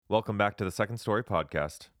Welcome back to the Second Story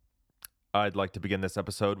podcast. I'd like to begin this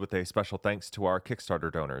episode with a special thanks to our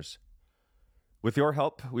Kickstarter donors. With your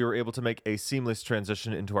help, we were able to make a seamless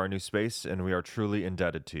transition into our new space, and we are truly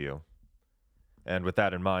indebted to you. And with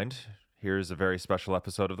that in mind, here's a very special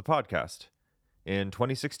episode of the podcast. In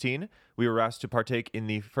 2016, we were asked to partake in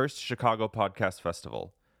the first Chicago Podcast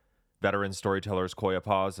Festival. Veteran storytellers Koya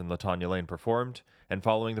Paz and LaTanya Lane performed, and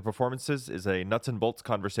following the performances is a nuts and bolts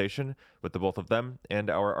conversation with the both of them and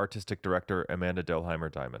our artistic director, Amanda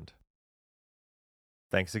Delheimer Diamond.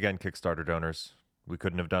 Thanks again, Kickstarter donors. We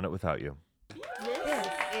couldn't have done it without you. This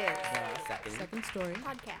is Second Story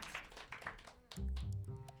podcast.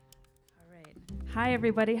 All right. Hi,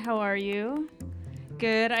 everybody. How are you?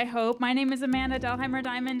 Good, I hope. My name is Amanda Delheimer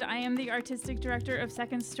Diamond. I am the artistic director of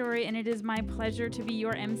Second Story, and it is my pleasure to be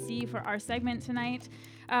your MC for our segment tonight.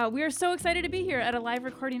 We are so excited to be here at a live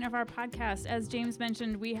recording of our podcast. As James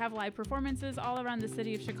mentioned, we have live performances all around the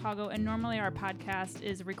city of Chicago, and normally our podcast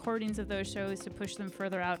is recordings of those shows to push them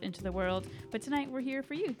further out into the world. But tonight we're here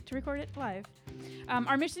for you to record it live.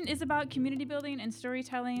 Our mission is about community building and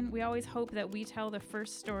storytelling. We always hope that we tell the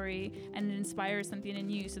first story and it inspires something in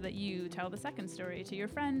you so that you tell the second story to your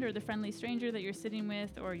friend or the friendly stranger that you're sitting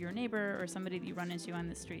with or your neighbor or somebody that you run into on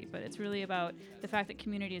the street. But it's really about the fact that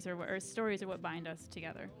communities or stories are what bind us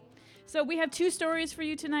together. So we have two stories for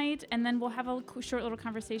you tonight, and then we'll have a short little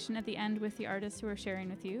conversation at the end with the artists who are sharing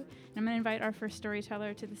with you. And I'm going to invite our first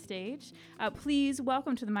storyteller to the stage. Please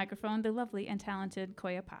welcome to the microphone the lovely and talented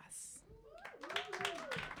Koya Paz.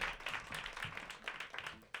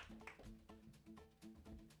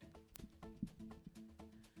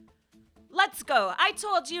 Let's go. I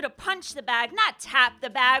told you to punch the bag, not tap the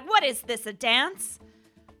bag. What is this, a dance?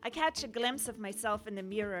 I catch a glimpse of myself in the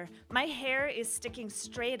mirror. My hair is sticking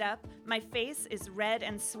straight up. My face is red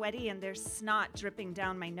and sweaty, and there's snot dripping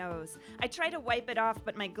down my nose. I try to wipe it off,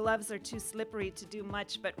 but my gloves are too slippery to do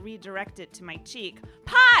much but redirect it to my cheek.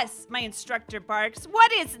 Pause! My instructor barks.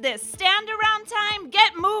 What is this? Stand around time?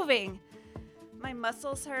 Get moving! My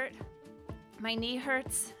muscles hurt. My knee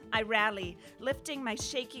hurts. I rally, lifting my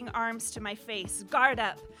shaking arms to my face. Guard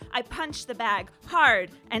up. I punch the bag, hard,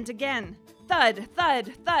 and again. Thud,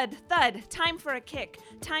 thud, thud, thud. Time for a kick.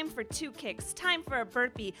 Time for 2 kicks. Time for a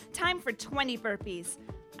burpee. Time for 20 burpees.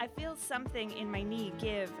 I feel something in my knee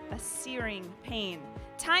give a searing pain.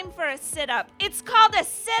 Time for a sit-up. It's called a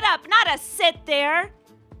sit-up, not a sit there.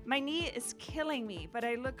 My knee is killing me, but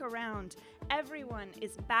I look around. Everyone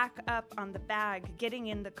is back up on the bag, getting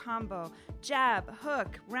in the combo. Jab,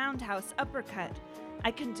 hook, roundhouse, uppercut.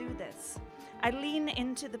 I can do this. I lean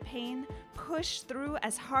into the pain, push through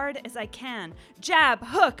as hard as I can. Jab,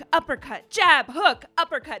 hook, uppercut, jab, hook,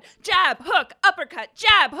 uppercut, jab, hook, uppercut,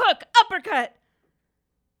 jab, hook, uppercut.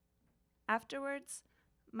 Afterwards,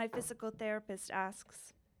 my physical therapist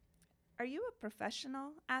asks, "Are you a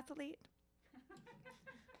professional athlete?"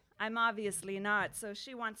 I'm obviously not, so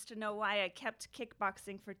she wants to know why I kept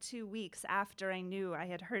kickboxing for 2 weeks after I knew I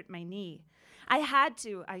had hurt my knee. I had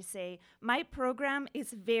to, I say. My program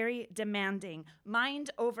is very demanding.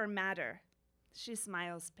 Mind over matter. She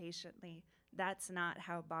smiles patiently. That's not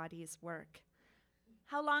how bodies work.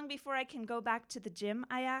 How long before I can go back to the gym,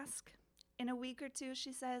 I ask. In a week or 2,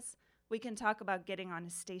 she says. We can talk about getting on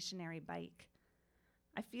a stationary bike.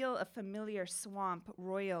 I feel a familiar swamp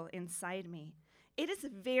roil inside me. It is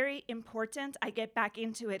very important I get back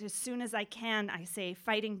into it as soon as I can, I say,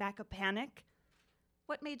 fighting back a panic.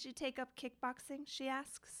 What made you take up kickboxing, she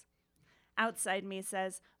asks. Outside me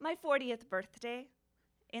says, my 40th birthday.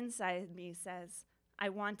 Inside me says, I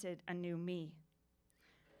wanted a new me.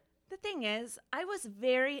 The thing is, I was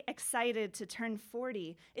very excited to turn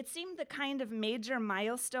 40. It seemed the kind of major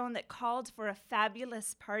milestone that called for a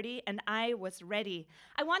fabulous party, and I was ready.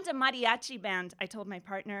 I want a mariachi band, I told my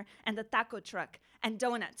partner, and a taco truck, and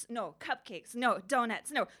donuts. No, cupcakes. No, donuts.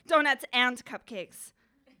 No, donuts and cupcakes.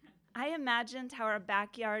 I imagined how our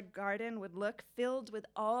backyard garden would look, filled with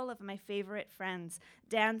all of my favorite friends,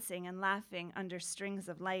 dancing and laughing under strings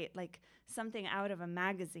of light like something out of a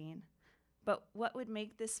magazine. But what would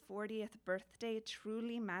make this 40th birthday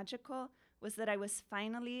truly magical was that I was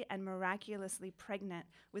finally and miraculously pregnant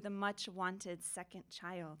with a much-wanted second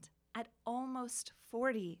child at almost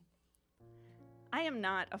 40. I am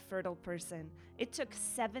not a fertile person. It took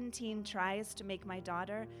 17 tries to make my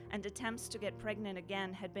daughter, and attempts to get pregnant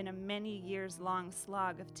again had been a many years-long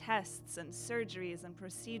slog of tests and surgeries and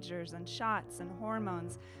procedures and shots and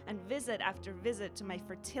hormones and visit after visit to my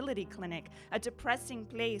fertility clinic, a depressing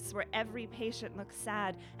place where every patient looked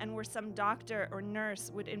sad and where some doctor or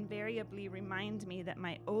nurse would invariably remind me that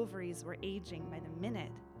my ovaries were aging by the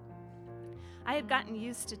minute. I had gotten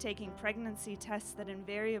used to taking pregnancy tests that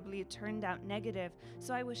invariably turned out negative,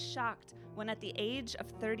 so I was shocked when at the age of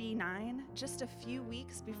 39, just a few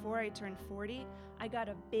weeks before I turned 40, I got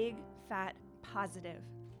a big, fat positive.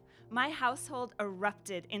 My household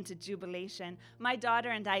erupted into jubilation. My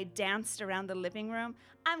daughter and I danced around the living room.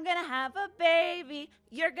 I'm gonna have a baby.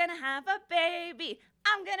 You're gonna have a baby.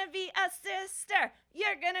 I'm gonna be a sister.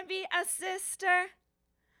 You're gonna be a sister.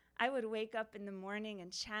 I would wake up in the morning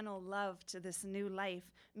and channel love to this new life,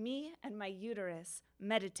 me and my uterus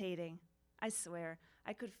meditating. I swear,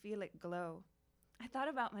 I could feel it glow. I thought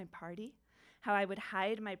about my party, how I would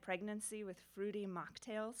hide my pregnancy with fruity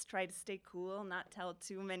mocktails, try to stay cool, not tell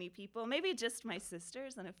too many people, maybe just my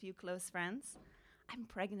sisters and a few close friends. I'm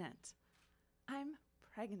pregnant. I'm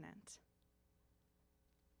pregnant.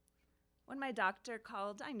 When my doctor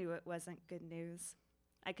called, I knew it wasn't good news.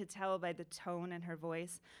 I could tell by the tone in her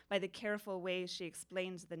voice, by the careful way she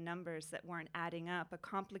explained the numbers that weren't adding up, a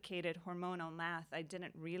complicated hormonal math I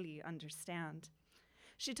didn't really understand.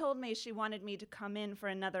 She told me she wanted me to come in for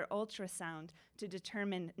another ultrasound to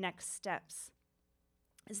determine next steps.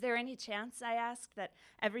 Is there any chance, I asked, that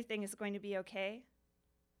everything is going to be okay?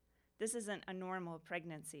 This isn't a normal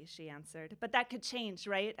pregnancy, she answered. But that could change,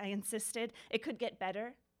 right? I insisted. It could get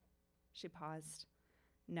better. She paused.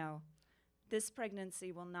 No, this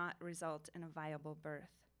pregnancy will not result in a viable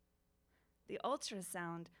birth. The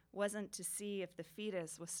ultrasound wasn't to see if the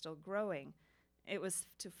fetus was still growing. It was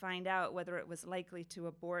to find out whether it was likely to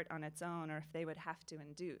abort on its own or if they would have to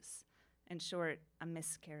induce. In short, a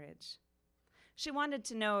miscarriage. She wanted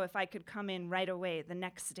to know if I could come in right away the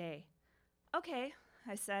next day. Okay,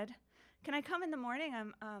 I said. Can I come in the morning?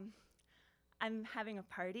 I'm having a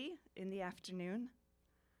party in the afternoon.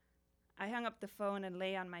 I hung up the phone and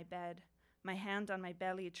lay on my bed, my hand on my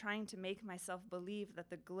belly, trying to make myself believe that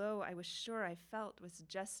the glow I was sure I felt was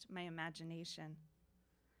just my imagination.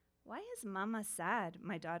 Why is Mama sad?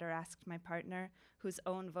 My daughter asked my partner, whose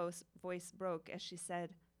own voice broke as she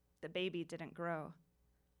said, the baby didn't grow.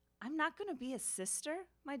 I'm not going to be a sister?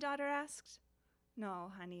 My daughter asked.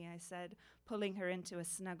 No, honey, I said, pulling her into a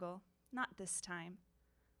snuggle. Not this time.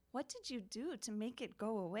 What did you do to make it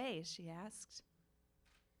go away? She asked.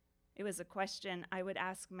 It was a question I would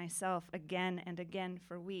ask myself again and again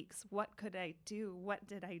for weeks. What could I do? What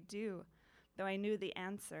did I do? Though I knew the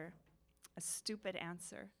answer, a stupid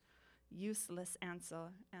answer, useless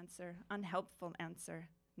answer, unhelpful answer,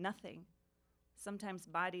 nothing. Sometimes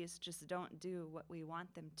bodies just don't do what we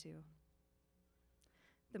want them to.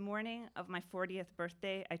 The morning of my 40th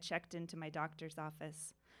birthday, I checked into my doctor's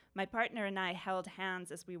office. My partner and I held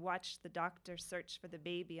hands as we watched the doctor search for the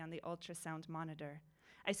baby on the ultrasound monitor.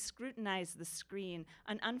 I scrutinized the screen,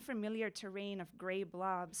 an unfamiliar terrain of gray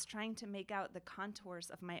blobs, trying to make out the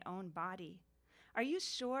contours of my own body. Are you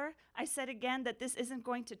sure, I said again, that this isn't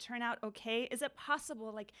going to turn out okay? Is it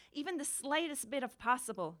possible, like even the slightest bit of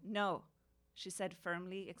possible? No, she said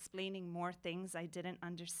firmly, explaining more things I didn't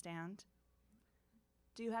understand.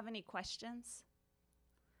 Do you have any questions?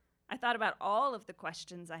 I thought about all of the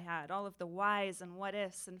questions I had, all of the whys and what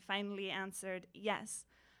ifs, and finally answered, yes.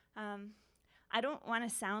 I don't want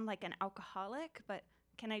to sound like an alcoholic, but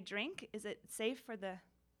can I drink? Is it safe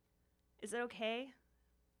is it okay?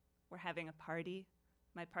 We're having a party,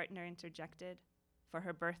 my partner interjected, for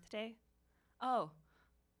her birthday. Oh,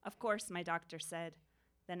 of course, my doctor said,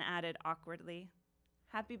 then added awkwardly,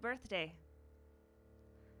 happy birthday.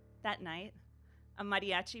 That night, a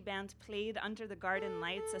mariachi band played under the garden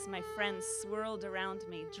lights as my friends swirled around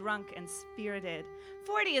me, drunk and spirited.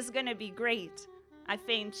 40 is gonna be great. I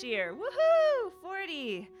feigned cheer, woohoo,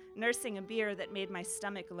 40, nursing a beer that made my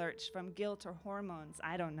stomach lurch from guilt or hormones,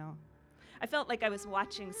 I don't know. I felt like I was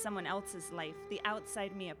watching someone else's life, the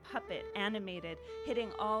outside me a puppet, animated, hitting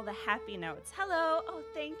all the happy notes. Hello, oh,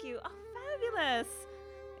 thank you, oh, fabulous.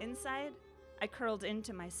 Inside, I curled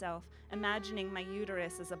into myself, imagining my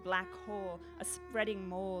uterus as a black hole, a spreading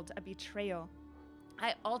mold, a betrayal.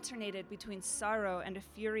 I alternated between sorrow and a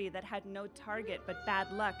fury that had no target but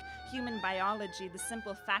bad luck, human biology, the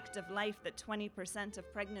simple fact of life that 20%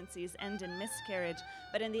 of pregnancies end in miscarriage.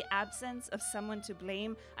 But in the absence of someone to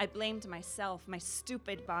blame, I blamed myself, my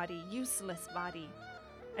stupid body, useless body.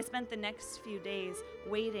 I spent the next few days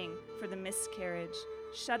waiting for the miscarriage,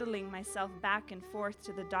 shuttling myself back and forth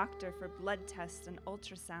to the doctor for blood tests and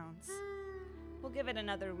ultrasounds. We'll give it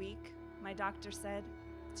another week, my doctor said,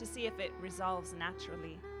 to see if it resolves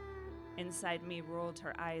naturally. Inside me rolled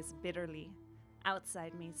her eyes bitterly.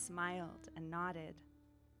 Outside me smiled and nodded.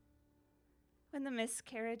 When the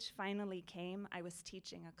miscarriage finally came, I was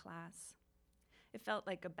teaching a class. It felt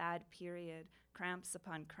like a bad period, cramps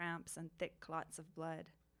upon cramps and thick clots of blood.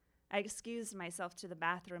 I excused myself to the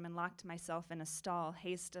bathroom and locked myself in a stall,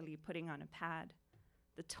 hastily putting on a pad.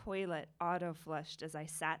 The toilet auto-flushed as I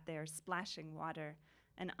sat there, splashing water,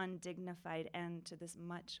 an undignified end to this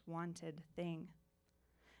much-wanted thing.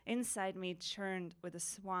 Inside me churned with a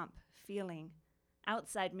swamp feeling.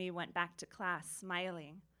 Outside me went back to class,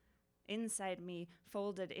 smiling. Inside me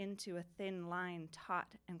folded into a thin line,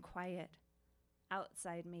 taut and quiet.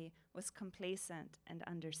 Outside me was complacent and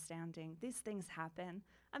understanding. These things happen.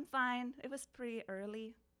 I'm fine. It was pretty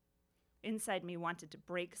early. Inside me wanted to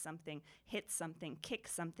break something, hit something, kick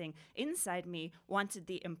something. Inside me wanted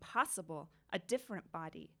the impossible, a different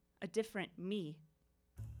body, a different me.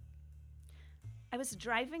 I was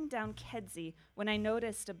driving down Kedzie when I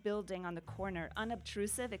noticed a building on the corner,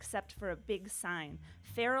 unobtrusive except for a big sign,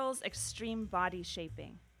 Farrell's Extreme Body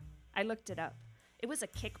Shaping. I looked it up. It was a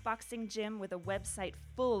kickboxing gym with a website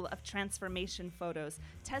full of transformation photos,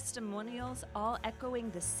 testimonials all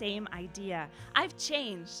echoing the same idea. I've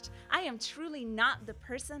changed. I am truly not the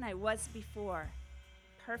person I was before.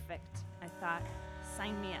 Perfect, I thought.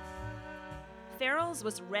 Sign me up. Farrell's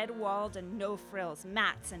was red-walled and no frills,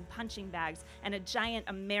 mats and punching bags, and a giant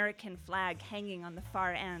American flag hanging on the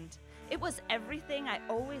far end. It was everything I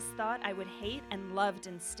always thought I would hate and loved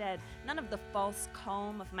instead. None of the false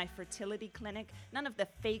calm of my fertility clinic, none of the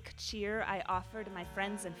fake cheer I offered my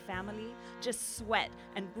friends and family, just sweat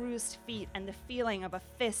and bruised feet and the feeling of a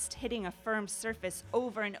fist hitting a firm surface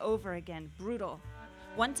over and over again, brutal.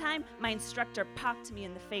 One time, my instructor popped me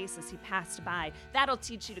in the face as he passed by. That'll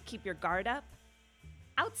teach you to keep your guard up.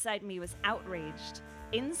 Outside me was outraged.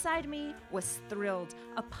 Inside me was thrilled.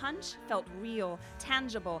 A punch felt real,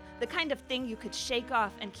 tangible, the kind of thing you could shake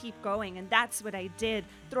off and keep going, and that's what I did,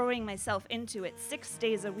 throwing myself into it 6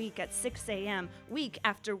 days a week at 6 a.m., week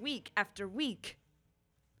after week after week.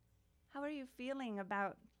 How are you feeling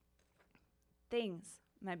about things?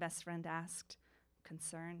 My best friend asked,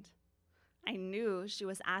 concerned. I knew she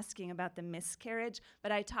was asking about the miscarriage,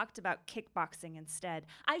 but I talked about kickboxing instead.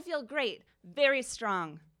 I feel great, very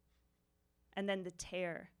strong. And then the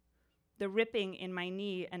tear, the ripping in my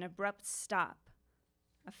knee, an abrupt stop,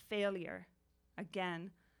 a failure, again,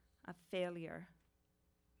 a failure.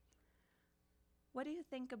 What do you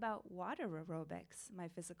think about water aerobics? My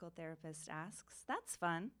physical therapist asks. That's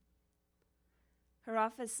fun. Her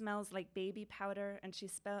office smells like baby powder, and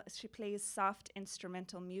she plays soft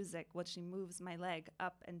instrumental music while she moves my leg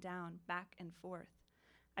up and down, back and forth.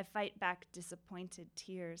 I fight back disappointed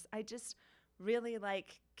tears. I just really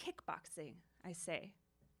like kickboxing, I say.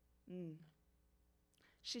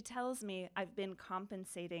 She tells me I've been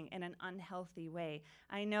compensating in an unhealthy way.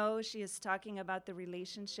 I know she is talking about the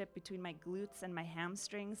relationship between my glutes and my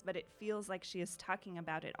hamstrings, but it feels like she is talking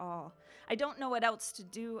about it all. I don't know what else to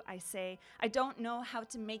do, I say. I don't know how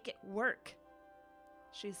to make it work.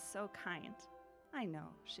 She's so kind. I know,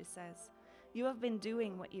 she says. You have been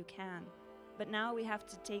doing what you can, but now we have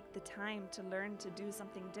to take the time to learn to do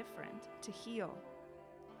something different, to heal.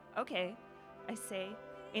 Okay, I say,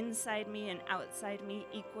 inside me and outside me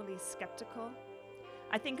equally skeptical.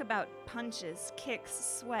 I think about punches,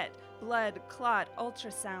 kicks, sweat, blood, clot,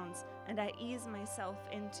 ultrasounds, and I ease myself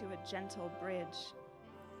into a gentle bridge.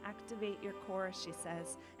 Activate your core, she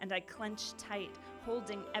says, and I clench tight,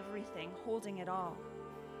 holding everything, holding it all.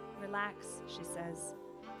 Relax, she says.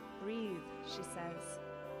 Breathe, she says.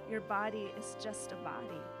 Your body is just a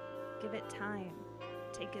body. Give it time.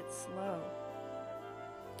 Take it slow.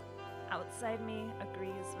 Outside me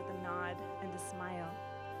agrees with a nod and a smile.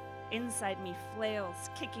 Inside me flails,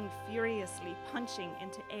 kicking furiously, punching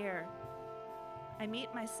into air. I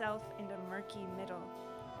meet myself in a murky middle,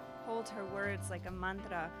 hold her words like a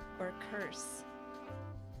mantra or a curse.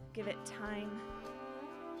 Give it time.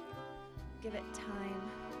 Give it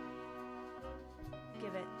time.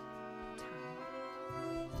 Give it time.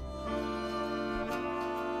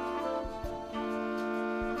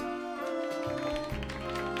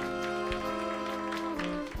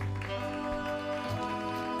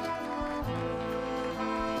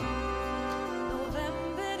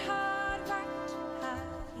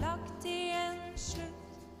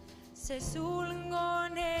 Solen går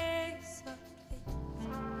ned svart-hvitt.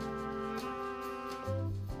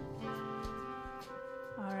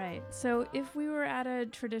 All right. So if we were at a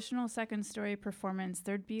traditional second story performance,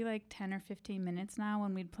 there'd be like 10 or 15 minutes now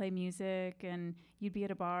when we'd play music and you'd be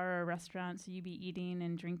at a bar or a restaurant, so you'd be eating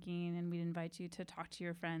and drinking, and we'd invite you to talk to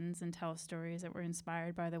your friends and tell stories that were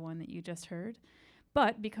inspired by the one that you just heard.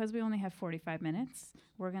 But because we only have 45 minutes,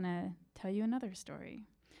 we're going to tell you another story.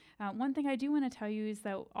 One thing I do want to tell you is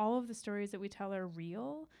that all of the stories that we tell are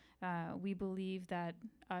real. We believe that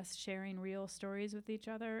us sharing real stories with each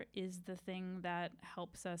other is the thing that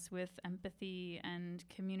helps us with empathy and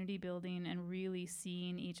community building and really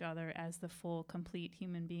seeing each other as the full, complete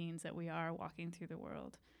human beings that we are walking through the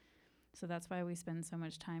world. So that's why we spend so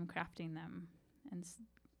much time crafting them and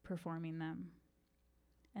performing them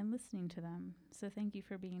and listening to them. So thank you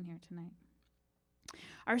for being here tonight.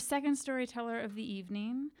 Our second storyteller of the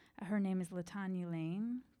evening, her name is Latanya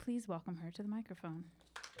Lane. Please welcome her to the microphone.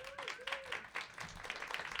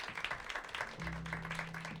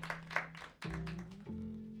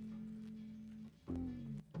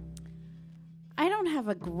 I don't have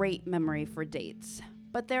a great memory for dates,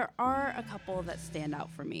 but there are a couple that stand out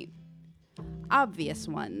for me. Obvious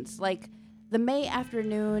ones, like the May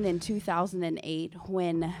afternoon in 2008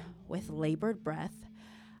 when, with labored breath,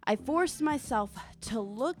 I forced myself to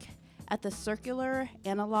look at the circular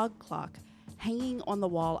analog clock hanging on the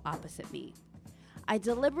wall opposite me. I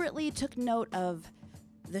deliberately took note of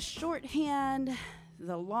the shorthand,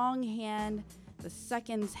 the longhand, the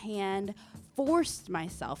seconds hand, forced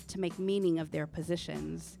myself to make meaning of their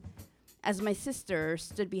positions. As my sister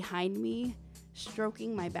stood behind me,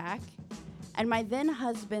 stroking my back, and my then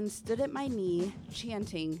husband stood at my knee,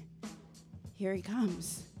 chanting, "Here he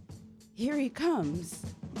comes, here he comes."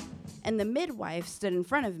 And the midwife stood in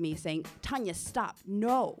front of me saying, "Tanya, stop,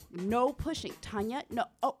 no pushing, Tanya, no,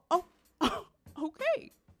 oh,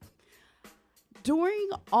 okay." During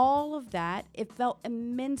all of that, it felt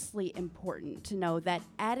immensely important to know that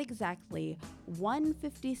at exactly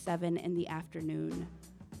 1:57 in the afternoon,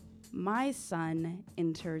 my son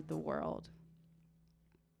entered the world.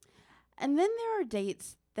 And then there are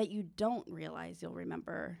dates that you don't realize you'll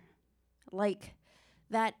remember. Like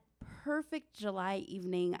that perfect July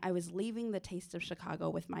evening, I was leaving the Taste of Chicago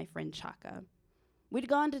with my friend Chaka. We'd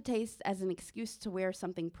gone to Taste as an excuse to wear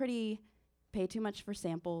something pretty, pay too much for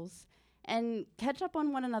samples, and catch up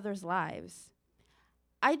on one another's lives.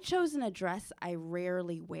 I'd chosen a dress I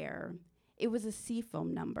rarely wear. It was a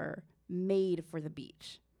seafoam number, made for the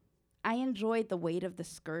beach. I enjoyed the weight of the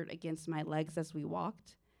skirt against my legs as we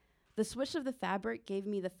walked. The swish of the fabric gave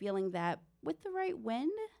me the feeling that, with the right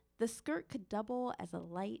wind, the skirt could double as a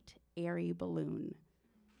light, airy balloon.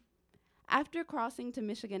 After crossing to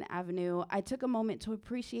Michigan Avenue, I took a moment to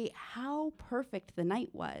appreciate how perfect the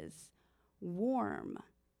night was. Warm,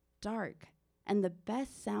 dark, and the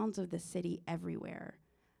best sounds of the city everywhere.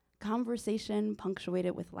 Conversation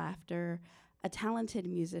punctuated with laughter, a talented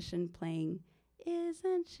musician playing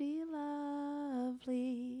 "Isn't She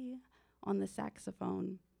Lovely" on the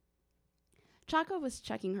saxophone. Chaka was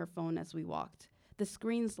checking her phone as we walked, the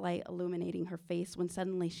screen's light illuminating her face when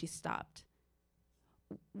suddenly she stopped.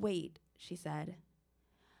 "Wait," she said.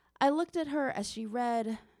 I looked at her as she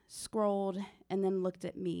read, scrolled, and then looked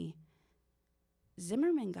at me.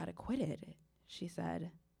 "Zimmerman got acquitted," she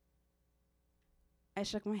said. I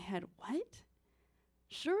shook my head. What?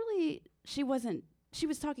 Surely she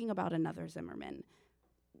was talking about another Zimmerman.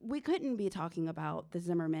 We couldn't be talking about the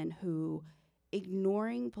Zimmerman who,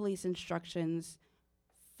 ignoring police instructions,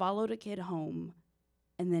 followed a kid home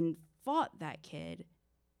and then fought that kid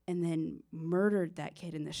and then murdered that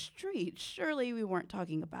kid in the street. Surely we weren't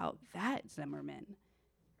talking about that Zimmerman.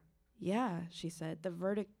 "Yeah," she said, "the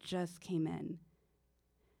verdict just came in."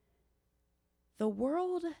 The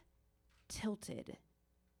world tilted.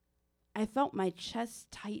 I felt my chest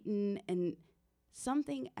tighten and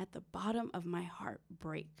something at the bottom of my heart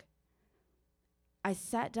break. I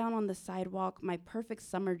sat down on the sidewalk, my perfect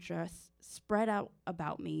summer dress spread out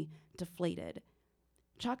about me, deflated.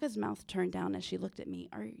 Chaka's mouth turned down as she looked at me.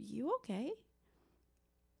 "Are you okay?"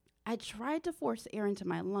 I tried to force air into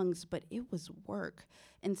my lungs, but it was work,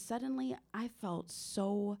 and suddenly I felt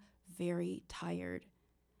so very tired.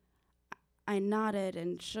 I nodded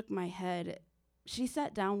and shook my head. She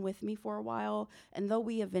sat down with me for a while, and though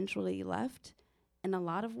we eventually left, in a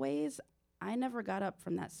lot of ways, I never got up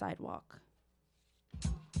from that sidewalk.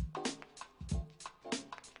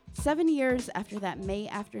 7 years after that May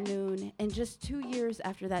afternoon, and just 2 years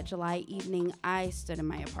after that July evening, I stood in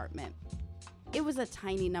my apartment. It was a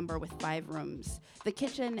tiny number with 5 rooms. The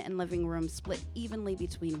kitchen and living room split evenly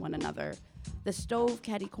between one another. The stove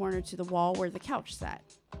catty-cornered to the wall where the couch sat.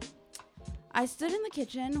 I stood in the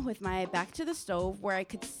kitchen with my back to the stove where I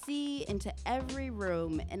could see into every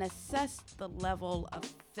room and assessed the level of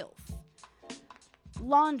filth.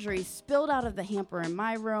 Laundry spilled out of the hamper in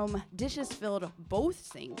my room. Dishes filled both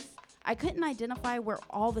sinks. I couldn't identify where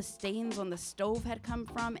all the stains on the stove had come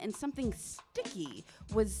from, and something sticky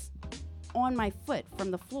was on my foot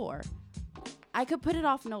from the floor. I could put it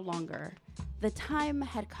off no longer. The time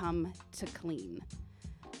had come to clean.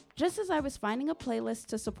 Just as I was finding a playlist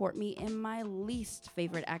to support me in my least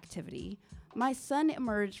favorite activity, my son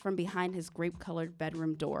emerged from behind his grape-colored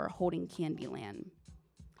bedroom door holding Candyland.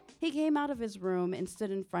 He came out of his room and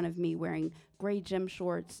stood in front of me wearing gray gym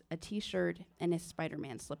shorts, a t-shirt, and his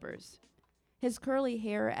Spider-Man slippers. His curly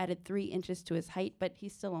hair added 3 inches to his height, but he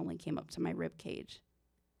still only came up to my rib cage.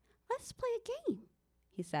 "Let's play a game,"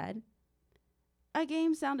 he said. A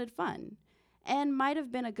game sounded fun, and might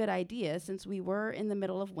have been a good idea since we were in the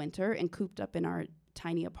middle of winter and cooped up in our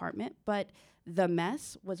tiny apartment, but the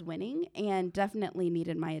mess was winning and definitely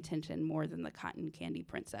needed my attention more than the cotton candy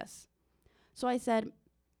princess. So I said,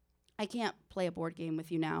 "I can't play a board game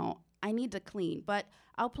with you now. I need to clean, but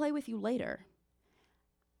I'll play with you later."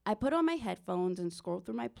 I put on my headphones and scrolled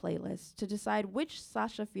through my playlist to decide which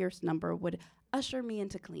Sasha Fierce number would usher me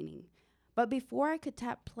into cleaning. But before I could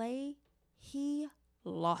tap play, he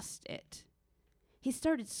lost it. He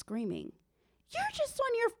started screaming, "You're just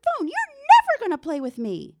on your phone. You're never going to play with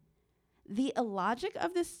me." The illogic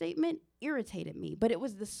of this statement irritated me, but it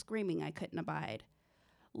was the screaming I couldn't abide.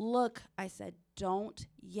 "Look," I said, "don't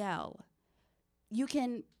yell. You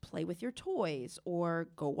can play with your toys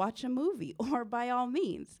or go watch a movie or by all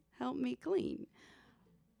means, help me clean.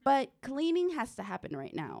 But cleaning has to happen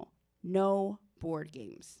right now. No board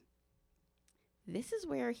games." This is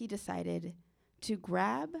where he decided to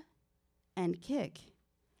grab and kick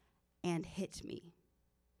and hit me.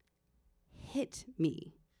 Hit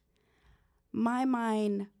me. My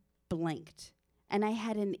mind blanked, and I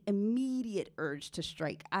had an immediate urge to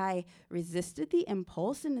strike. I resisted the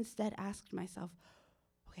impulse and instead asked myself,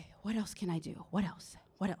 okay, what else can I do? What else?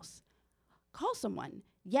 What else? Call someone.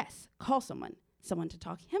 Yes, call someone. Someone to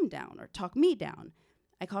talk him down or talk me down.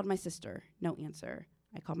 I called my sister. No answer.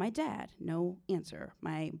 I called my dad. No answer.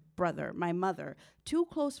 My brother, my mother, 2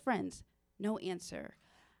 close friends. No answer.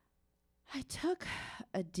 I took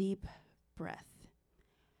a deep breath.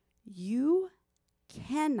 "You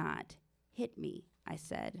cannot hit me," I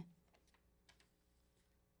said.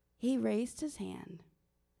 He raised his hand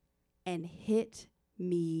and hit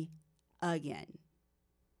me again.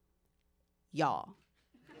 Y'all.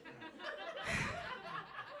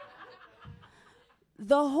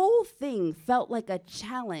 The whole thing felt like a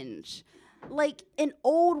challenge, like an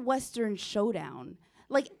old Western showdown.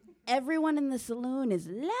 Like everyone in the saloon is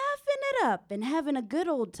laughing it up and having a good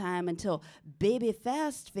old time until Baby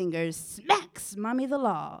Fast Fingers smacks Mommy the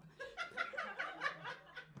Law.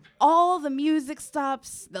 All the music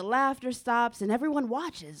stops, the laughter stops, and everyone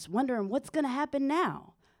watches, wondering what's going to happen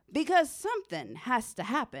now. Because something has to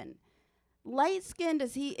happen. Light-skinned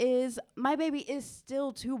as he is, my baby is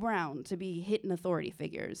still too brown to be hitting authority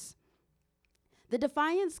figures. The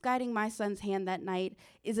defiance guiding my son's hand that night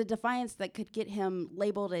is a defiance that could get him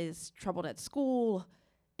labeled as troubled at school,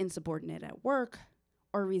 insubordinate at work,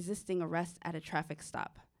 or resisting arrest at a traffic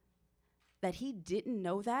stop. That he didn't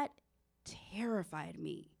know that terrified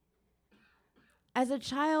me. As a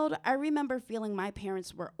child, I remember feeling my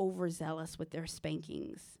parents were overzealous with their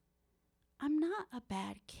spankings. I'm not a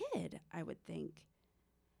bad kid, I would think.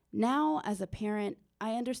 Now, as a parent,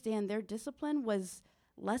 I understand their discipline was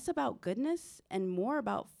less about goodness and more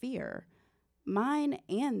about fear, mine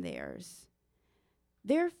and theirs.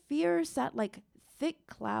 Their fear sat like thick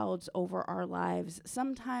clouds over our lives,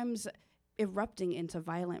 sometimes erupting into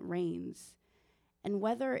violent rains. And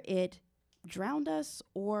whether it drowned us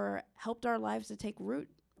or helped our lives to take root,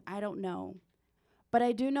 I don't know. But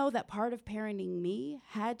I do know that part of parenting me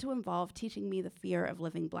had to involve teaching me the fear of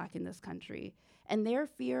living Black in this country. And their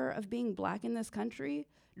fear of being Black in this country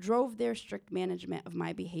drove their strict management of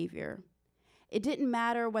my behavior. It didn't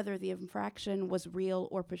matter whether the infraction was real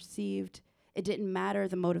or perceived. It didn't matter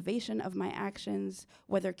the motivation of my actions,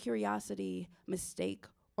 whether curiosity, mistake,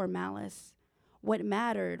 or malice. What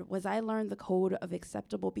mattered was I learned the code of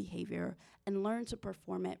acceptable behavior and learned to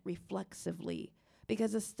perform it reflexively,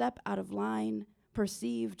 because a step out of line,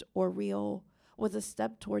 perceived or real, was a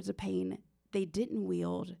step towards a pain they didn't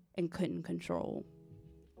wield and couldn't control.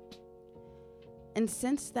 And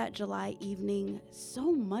since that July evening,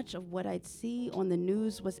 so much of what I'd see on the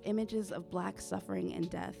news was images of Black suffering and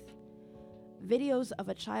death. Videos of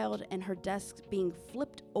a child and her desk being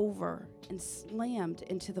flipped over and slammed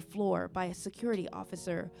into the floor by a security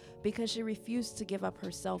officer because she refused to give up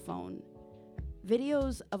her cell phone.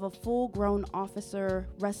 Videos of a full-grown officer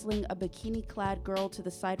wrestling a bikini-clad girl to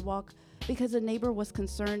the sidewalk because a neighbor was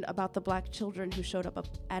concerned about the Black children who showed up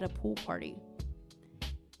at a pool party.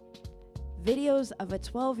 Videos of a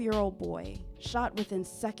 12-year-old boy shot within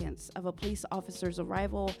seconds of a police officer's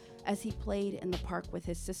arrival as he played in the park with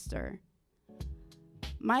his sister.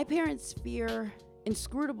 My parents' fear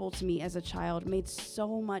inscrutable to me as a child made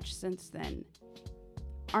so much sense then.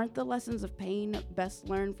 Aren't the lessons of pain best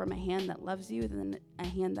learned from a hand that loves you than a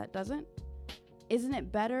hand that doesn't? Isn't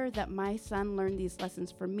it better that my son learn these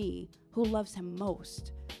lessons from me, who loves him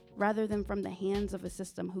most, rather than from the hands of a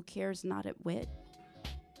system who cares not at whit?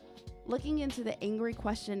 Looking into the angry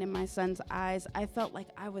question in my son's eyes, I felt like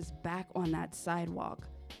I was back on that sidewalk,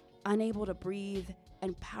 unable to breathe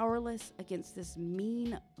and powerless against this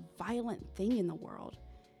mean, violent thing in the world,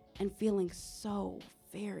 and feeling so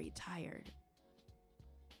very tired.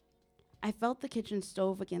 I felt the kitchen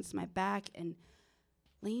stove against my back and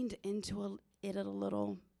leaned into it a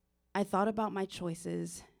little. I thought about my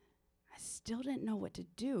choices. I still didn't know what to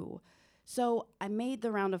do. So I made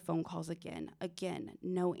the round of phone calls again,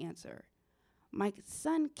 no answer. My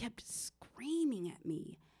son kept screaming at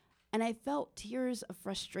me, and I felt tears of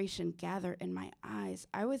frustration gather in my eyes.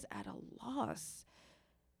 I was at a loss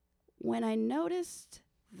when I noticed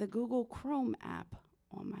the Google Chrome app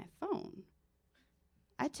on my phone.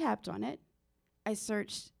 I tapped on it. I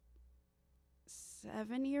searched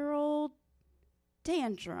 7-year-old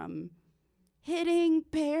tantrum hitting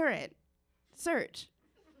parent. Search.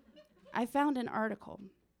 I found an article.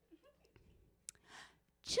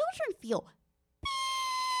 Children feel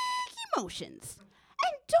big emotions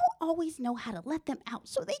and don't always know how to let them out,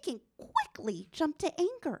 so they can quickly jump to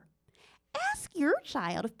anger. Ask your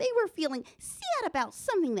child if they were feeling sad about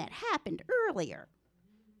something that happened earlier.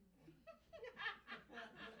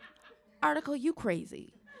 Article, you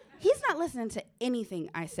crazy. He's not listening to anything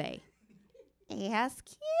I say. Ask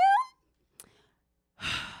him.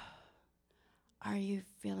 Are you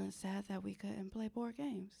feeling sad that we couldn't play board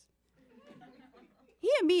games? He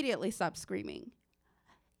immediately stopped screaming.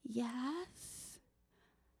 Yes.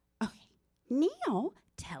 Okay, now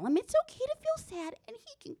tell him it's okay to feel sad and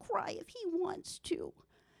he can cry if he wants to.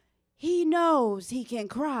 He knows he can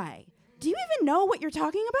cry. Do you even know what you're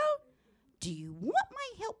talking about? Do you want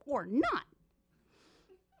my help or not?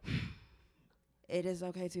 It is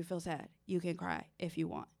okay to feel sad. You can cry if you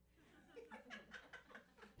want.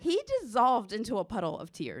 He dissolved into a puddle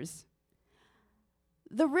of tears.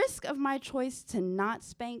 The risk of my choice to not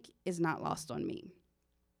spank is not lost on me.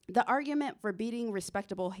 The argument for beating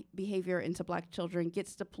respectable behavior into Black children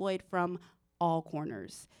gets deployed from all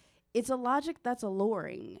corners. It's a logic that's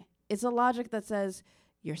alluring. It's a logic that says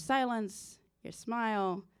your silence, your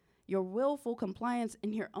smile, your willful compliance,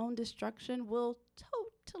 and your own destruction will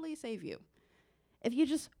totally save you. If you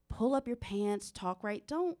just pull up your pants, talk right,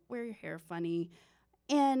 don't wear your hair funny,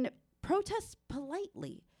 and protest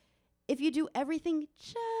politely. If you do everything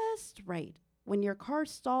just right, when your car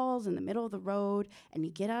stalls in the middle of the road and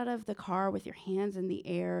you get out of the car with your hands in the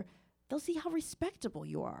air, they'll see how respectable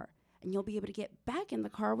you are, and you'll be able to get back in the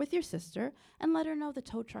car with your sister and let her know the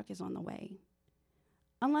tow truck is on the way.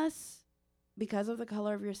 Unless, because of the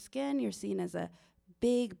color of your skin, you're seen as a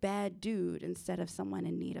big, bad dude instead of someone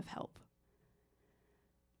in need of help.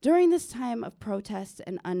 During this time of protest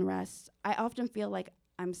and unrest, I often feel like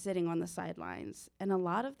I'm sitting on the sidelines, and a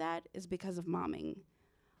lot of that is because of momming.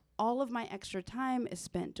 All of my extra time is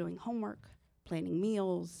spent doing homework, planning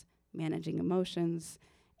meals, managing emotions,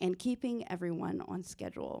 and keeping everyone on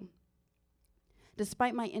schedule.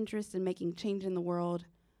 Despite my interest in making change in the world,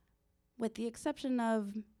 with the exception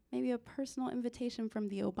of maybe a personal invitation from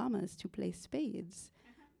the Obamas to play spades,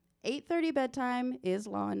 8:30 bedtime is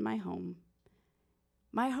law in my home.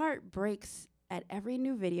 My heart breaks at every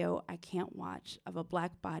new video I can't watch of a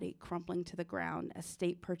Black body crumpling to the ground as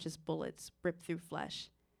state-purchased bullets rip through flesh.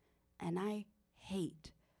 And I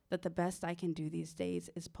hate that the best I can do these days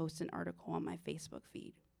is post an article on my Facebook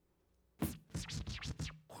feed.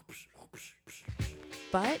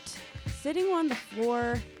 But sitting on the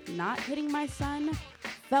floor, not hitting my son,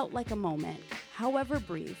 felt like a moment, however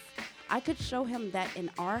brief. I could show him that in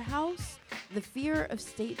our house, the fear of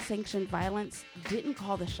state-sanctioned violence didn't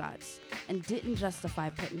call the shots and didn't justify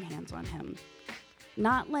putting hands on him.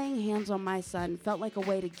 Not laying hands on my son felt like a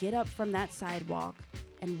way to get up from that sidewalk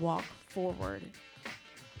and walk forward.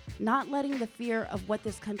 Not letting the fear of what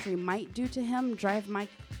this country might do to him drive my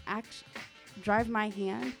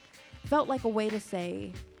hand felt like a way to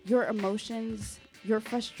say, your emotions, your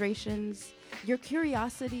frustrations, your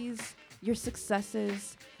curiosities, your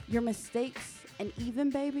successes, your mistakes, and even,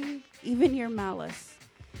 baby, even your malice,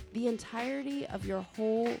 the entirety of your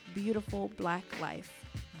whole beautiful Black life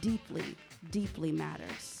deeply, deeply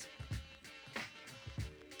matters.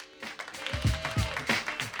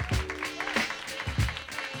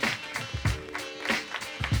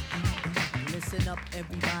 Listen up,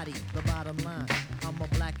 everybody, the bottom line. I'm a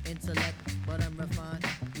Black intellect, but I'm refined.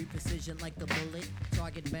 We precision like the bullet,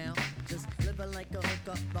 target bound. Just live a lane. like a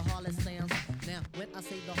hooker, the harlot sounds. Now, when I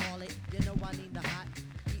say the harlot, you know I need the hot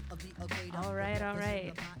heat of the equator. All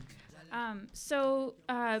right.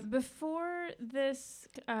 Before this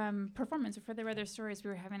performance, before they read their stories, we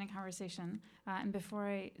were having a conversation. And before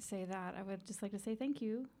I say that, I would just like to say thank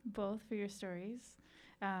you both for your stories.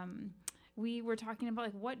 We were talking about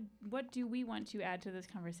like what do we want to add to this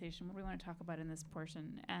conversation? What do we want to talk about in this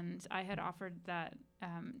portion? And I had offered that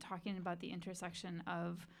talking about the intersection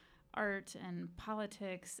of art and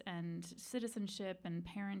politics and citizenship and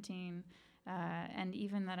parenting. And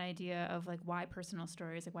even that idea of like why personal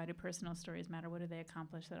stories, like why do personal stories matter? What do they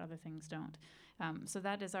accomplish that other things don't? So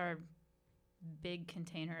that is our big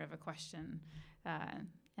container of a question.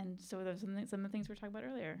 And so those are some of the things we were talking about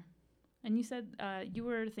earlier. And you said you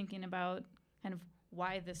were thinking about kind of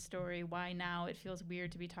why this story, why now it feels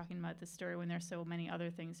weird to be talking about this story when there's so many other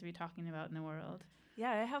things to be talking about in the world.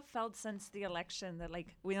 Yeah, I have felt since the election that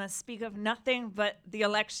like we must speak of nothing but the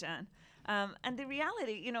election. And the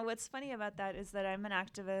reality, what's funny about that is that I'm an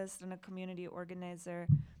activist and a community organizer,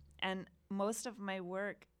 and most of my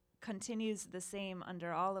work continues the same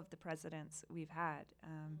under all of the presidents we've had.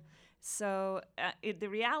 So the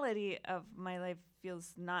reality of my life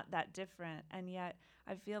feels not that different, and yet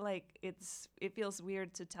I feel like it feels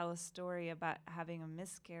weird to tell a story about having a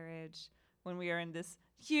miscarriage when we are in this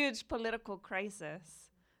huge political crisis.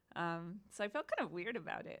 So I felt kind of weird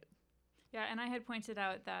about it. Yeah, and I had pointed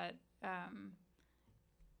out that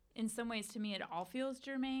in some ways, to me, it all feels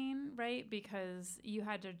germane, right? Because you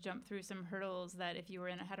had to jump through some hurdles that if you were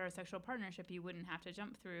in a heterosexual partnership, you wouldn't have to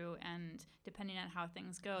jump through. And depending on how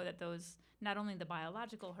things go, that those, not only the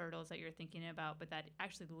biological hurdles that you're thinking about, but that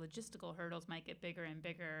actually the logistical hurdles might get bigger and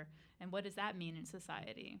bigger. And what does that mean in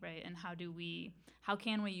society, right? And how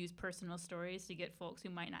can we use personal stories to get folks who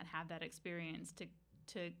might not have that experience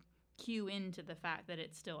to cue into the fact that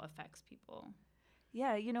it still affects people?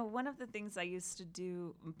 Yeah, one of the things I used to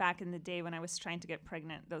do back in the day when I was trying to get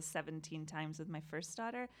pregnant those 17 times with my first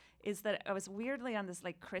daughter is that I was weirdly on this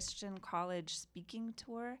like Christian college speaking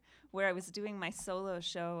tour where I was doing my solo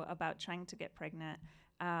show about trying to get pregnant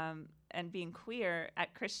and being queer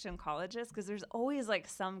at Christian colleges, because there's always like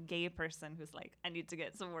some gay person who's like, I need to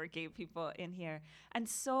get some more gay people in here. And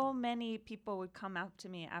so many people would come up to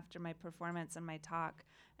me after my performance and my talk,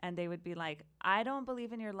 and they would be like, I don't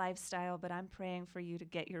believe in your lifestyle, but I'm praying for you to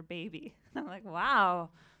get your baby. And I'm like, wow,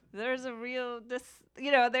 there's a real,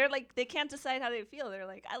 they're like, they can't decide how they feel. They're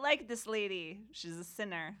like, I like this lady. She's a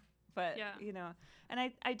sinner. But, and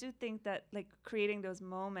I do think that like creating those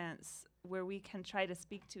moments where we can try to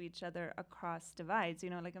speak to each other across divides,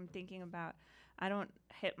 like I'm thinking about, I don't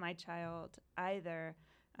hit my child either,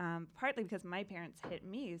 partly because my parents hit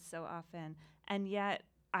me so often. And yet,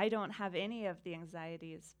 I don't have any of the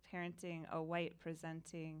anxieties parenting a white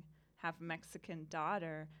presenting half Mexican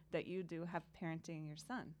daughter that you do have parenting your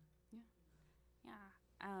son.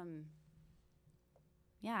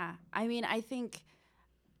 Yeah. I mean, I think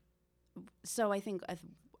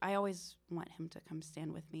I always want him to come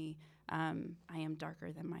stand with me. I am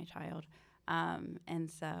darker than my child. And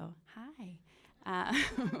so, hi.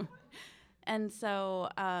 And so,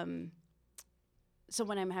 so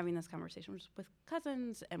when I'm having this conversation with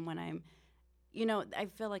cousins and when I'm, I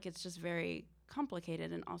feel like it's just very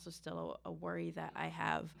complicated and also still a worry that I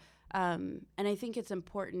have. And I think it's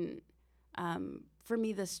important for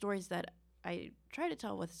me, the stories that I try to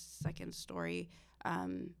tell with Second Story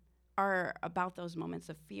are about those moments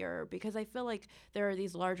of fear, because I feel like there are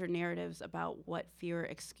these larger narratives about what fear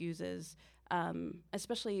excuses,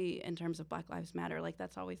 especially in terms of Black Lives Matter. Like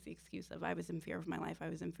that's always the excuse of I was in fear of my life.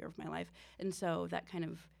 And so that kind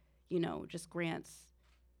of, just grants,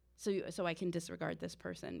 so I can disregard this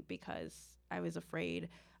person because I was afraid.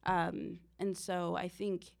 And so I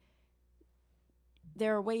think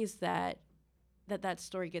there are ways that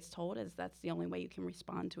story gets told, as that's the only way you can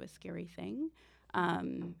respond to a scary thing.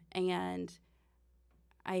 And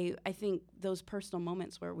I think those personal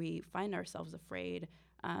moments where we find ourselves afraid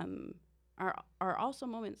are also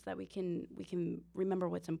moments that we can remember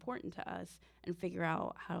what's important to us and figure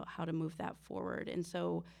out how to move that forward. And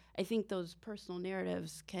so I think those personal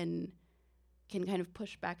narratives can kind of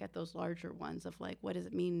push back at those larger ones of like, what does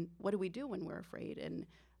it mean? What do we do when we're afraid? And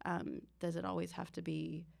does it always have to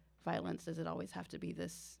be violence? Does it always have to be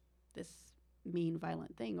this mean,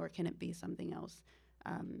 violent thing, or can it be something else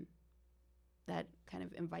that kind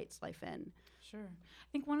of invites life in? Sure. I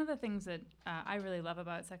think one of the things that I really love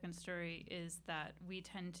about Second Story is that we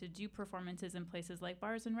tend to do performances in places like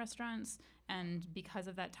bars and restaurants, and because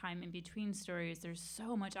of that time in between stories, there's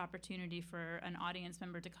so much opportunity for an audience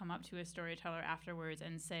member to come up to a storyteller afterwards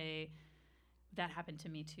and say, that happened to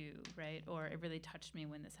me too, right? Or it really touched me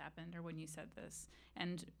when this happened, or when you said this.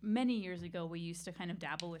 And many years ago, we used to kind of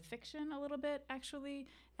dabble with fiction a little bit, actually.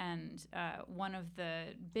 And one of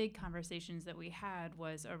the big conversations that we had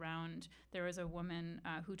was around, there was a woman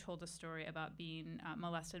who told a story about being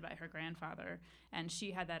molested by her grandfather. And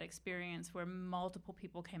she had that experience where multiple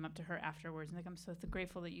people came up to her afterwards and like, I'm so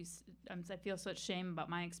grateful that I feel such shame about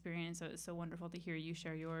my experience. So it's so wonderful to hear you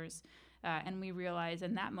share yours. And we realized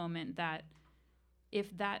in that moment that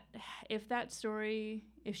if that story,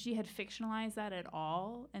 if she had fictionalized that at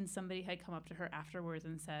all, and somebody had come up to her afterwards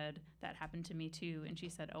and said, that happened to me too, and she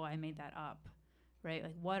said, oh, I made that up, right?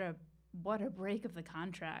 Like what a break of the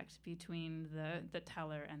contract between the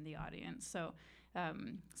teller and the audience. So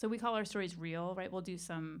we call our stories real, right? We'll do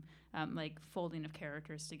some like folding of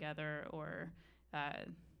characters together, or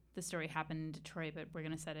the story happened in Detroit, but we're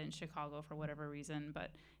going to set it in Chicago for whatever reason.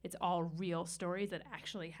 But it's all real stories that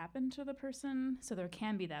actually happened to the person. So there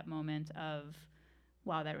can be that moment of,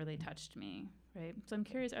 wow, that really touched me, right? So I'm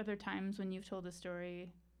curious, are there times when you've told this story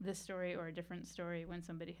or a different story, when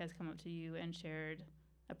somebody has come up to you and shared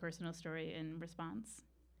a personal story in response?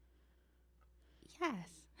 Yes.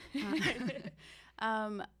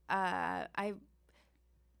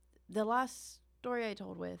 The last story I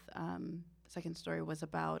told with second story was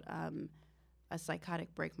about a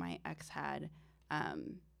psychotic break my ex had,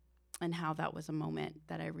 and how that was a moment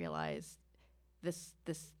that I realized this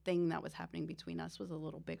thing that was happening between us was a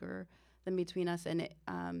little bigger than between us. And it,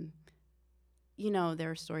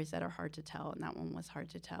 there are stories that are hard to tell, and that one was hard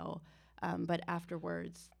to tell. But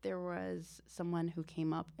afterwards, there was someone who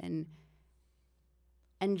came up and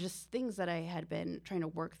just things that I had been trying to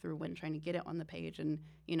work through when trying to get it on the page, and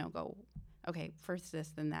go, okay, first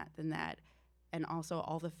this, then that, and also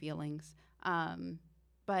all the feelings.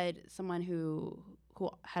 But someone who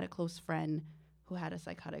had a close friend who had a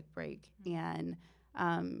psychotic break, and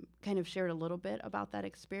kind of shared a little bit about that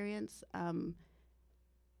experience,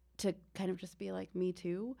 to kind of just be like, me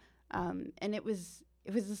too. And it was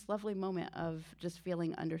this lovely moment of just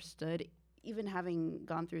feeling understood, even having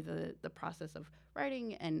gone through the process of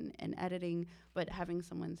writing and editing, but having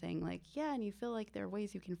someone saying like, yeah, and you feel like there are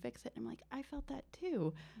ways you can fix it. And I'm like, I felt that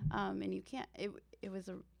too. And you can't, it was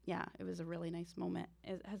a really nice moment.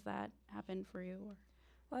 Has that happened for you? Or?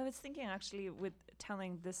 Well, I was thinking actually with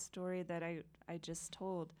telling this story that I just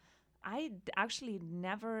told, I actually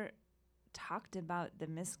never talked about the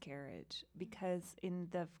miscarriage, because in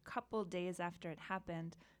the couple days after it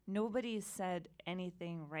happened, nobody said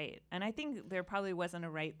anything right. And I think there probably wasn't a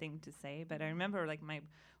right thing to say, but I remember like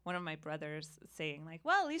one of my brothers saying like,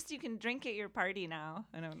 well, at least you can drink at your party now.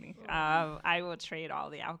 And I'm like, I will trade all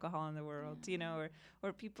the alcohol in the world,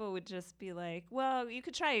 or people would just be like, well, you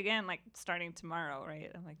could try again, like starting tomorrow, right?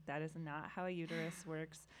 I'm like, that is not how a uterus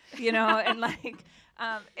works, and like,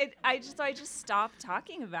 I just stopped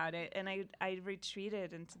talking about it, and I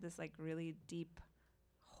retreated into this like really deep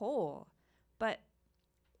hole. But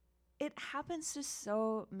it happens to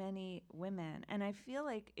so many women, and I feel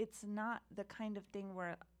like it's not the kind of thing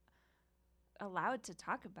we're allowed to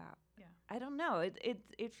talk about. Yeah. I don't know.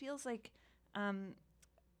 It feels like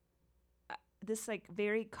this like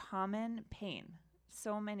very common pain.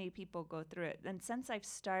 So many people go through it. And since I've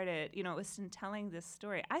started, it was in telling this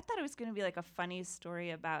story, I thought it was going to be like a funny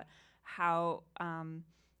story about how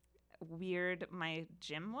weird my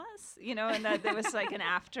gym was, and that there was like an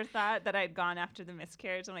afterthought that I'd gone after the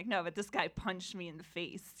miscarriage. I'm like, no, but this guy punched me in the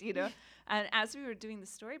face, And as we were doing the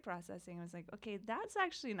story processing, I was like, okay, that's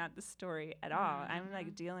actually not the story at all. I'm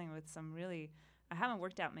like dealing with I haven't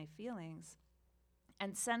worked out my feelings.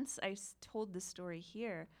 And since I told the story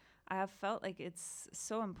here, I have felt like it's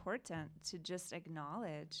so important to just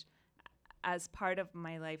acknowledge as part of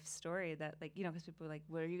my life story that, like, because people are like,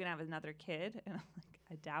 well, are you going to have another kid? And I'm like,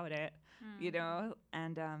 I doubt it,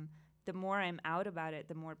 And the more I'm out about it,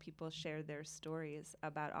 the more people share their stories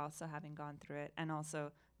about also having gone through it, and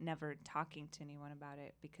also never talking to anyone about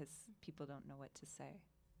it because people don't know what to say.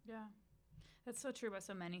 Yeah. That's so true about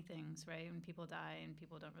so many things, right? When people die and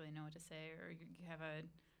people don't really know what to say, or you have a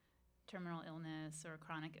terminal illness or a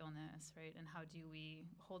chronic illness, right? And how do we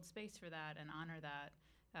hold space for that and honor that,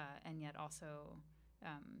 and yet also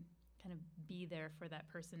kind of be there for that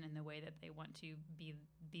person in the way that they want to be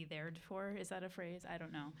there for? Is that a phrase? I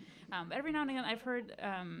don't know. But every now and again, I've heard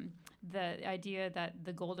the idea that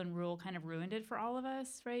the golden rule kind of ruined it for all of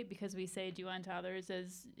us, right? Because we say do unto others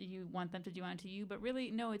as you want them to do unto you, but really,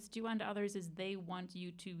 no, it's do unto others as they want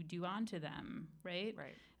you to do unto them, right?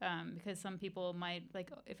 Right. Because some people might, like,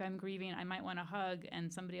 if I'm grieving, I might want to hug,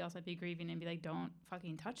 and somebody else might be grieving and be like, don't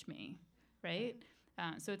fucking touch me, right?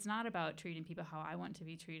 So it's not about treating people how I want to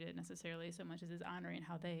be treated necessarily so much as it's honoring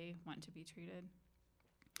how they want to be treated.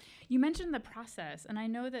 You mentioned the process, and I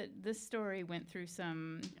know that this story went through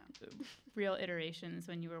some real iterations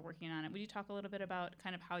when you were working on it. Would you talk a little bit about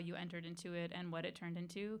kind of how you entered into it and what it turned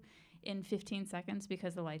into in 15 seconds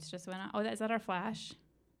because the lights just went out? Oh, is that our flash?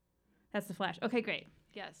 That's the flash. Okay, great.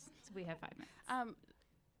 Yes, so we have 5 minutes.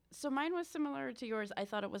 So mine was similar to yours. I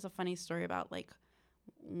thought it was a funny story about like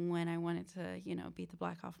when I wanted to, beat the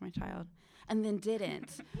black off my child, and then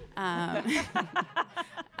didn't.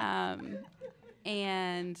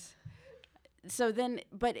 And so then,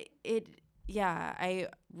 but I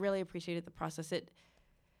really appreciated the process. I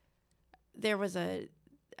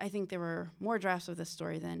think there were more drafts of this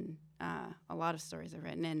story than a lot of stories I've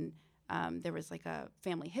written. And there was like a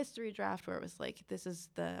family history draft where it was like, this is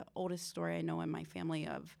the oldest story I know in my family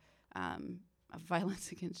of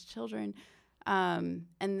violence against children. And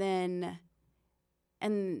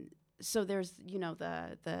so there's,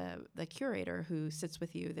 the curator who sits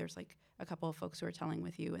with you. There's like a couple of folks who are telling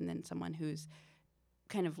with you, and then someone who's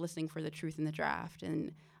kind of listening for the truth in the draft.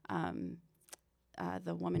 And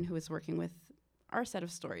the woman who was working with our set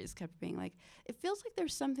of stories kept being like, it feels like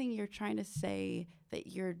there's something you're trying to say that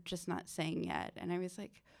you're just not saying yet. And I was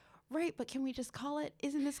like, right, but can we just call it,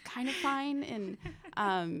 isn't this kind of fine? And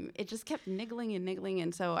it just kept niggling.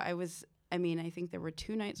 And so I think there were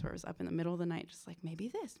 2 nights where I was up in the middle of the night, just like, maybe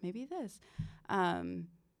this.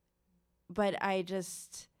 But I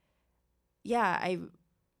just,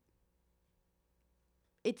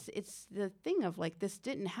 it's the thing of like, this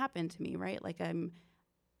didn't happen to me, right? Like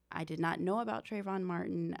I did not know about Trayvon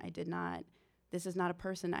Martin. This is not a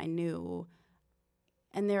person I knew.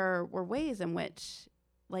 And there were ways in which,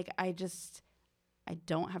 like, I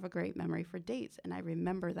don't have a great memory for dates. And I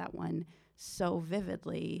remember that one so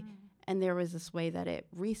vividly. And there was this way that it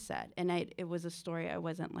reset. And it was a story I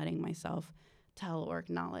wasn't letting myself tell or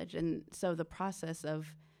acknowledge. And so the process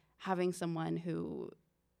of having someone who,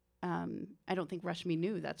 I don't think Rashmi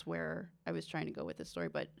knew that's where I was trying to go with the story,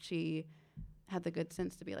 but she had the good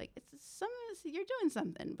sense to be like, you're doing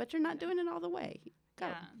something, but you're not doing it all the way. Go.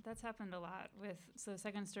 Yeah, that's happened a lot with, so the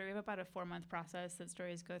second story, we have about a 4-month process that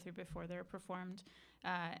stories go through before they're performed.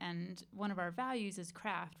 And one of our values is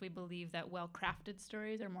craft. We believe that well-crafted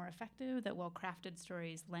stories are more effective, that well-crafted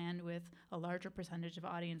stories land with a larger percentage of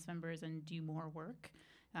audience members and do more work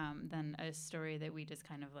than a story that we just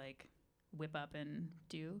kind of like whip up and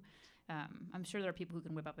do. I'm sure there are people who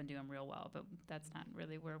can whip up and do them real well, but that's not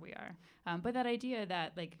really where we are. But that idea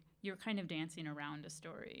that like you're kind of dancing around a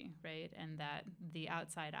story, right? And that the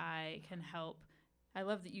outside eye can help. I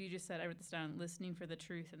love that you just said, I wrote this down, listening for the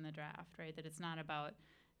truth in the draft, right? That it's not about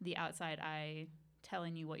the outside eye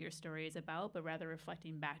telling you what your story is about, but rather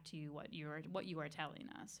reflecting back to you what you are telling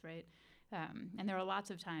us, right? And there are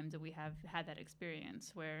lots of times that we have had that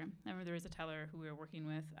experience where I remember there was a teller who I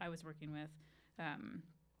was working with,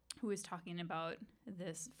 who was talking about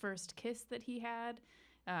this first kiss that he had,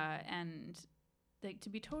 and like,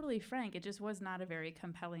 to be totally frank, it just was not a very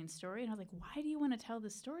compelling story. And I was like, why do you want to tell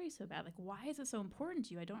this story so bad? Like, why is it so important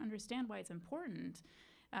to you? I don't understand why it's important.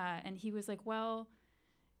 And he was like, well,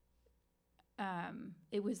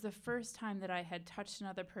 it was the first time that I had touched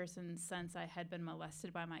another person since I had been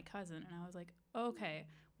molested by my cousin. And I was like, okay,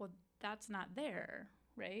 well, that's not there,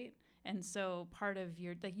 right? And so part of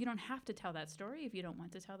you don't have to tell that story if you don't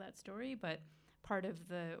want to tell that story, but part of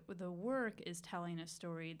the work is telling a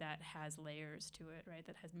story that has layers to it, right?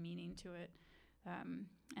 That has meaning to it.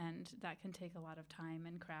 And that can take a lot of time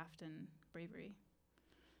and craft and bravery.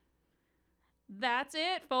 That's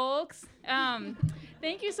it, folks.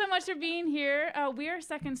 Thank you so much for being here. We are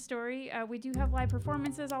Second Story. We do have live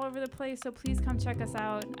performances all over the place, so please come check us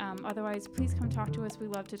out. Otherwise, please come talk to us. We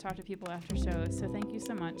love to talk to people after shows, so thank you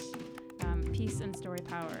so much. Peace and story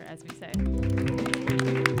power, as we say.